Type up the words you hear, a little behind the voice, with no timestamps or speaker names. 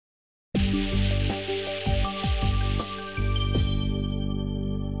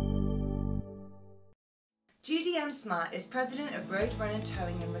Judy Smart is president of Roadrunner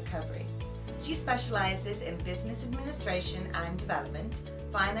Towing and Recovery. She specialises in business administration and development,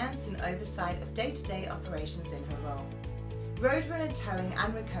 finance and oversight of day-to-day operations in her role. Roadrunner Towing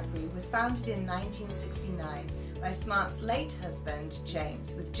and Recovery was founded in 1969 by Smart's late husband,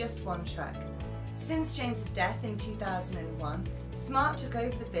 James, with just one truck. Since James's death in 2001, Smart took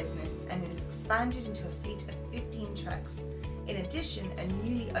over the business and it has expanded into a fleet of 15 trucks. In addition, a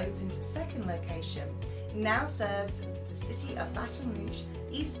newly opened second location now serves the city of Baton Rouge,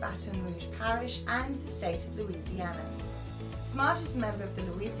 East Baton Rouge Parish and the state of Louisiana. Smart is a member of the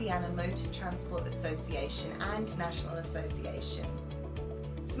Louisiana Motor Transport Association and National Association.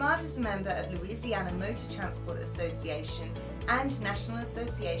 Smart is a member of Louisiana Motor Transport Association and National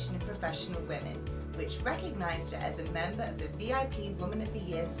Association of Professional Women, which recognised her as a member of the VIP Woman of the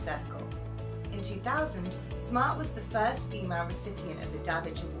Year Circle. In 2000, Smart was the first female recipient of the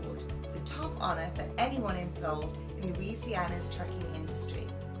Davidge Award, the top honour for anyone involved in Louisiana's trucking industry.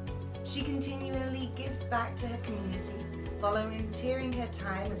 She continually gives back to her community, volunteering her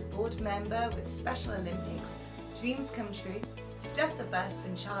time as board member with Special Olympics, Dreams Come True, Stuff the Bus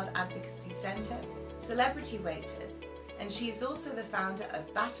and Child Advocacy Centre, Celebrity Waiters, and she is also the founder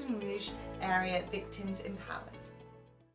of Baton Rouge Area Victims Empower.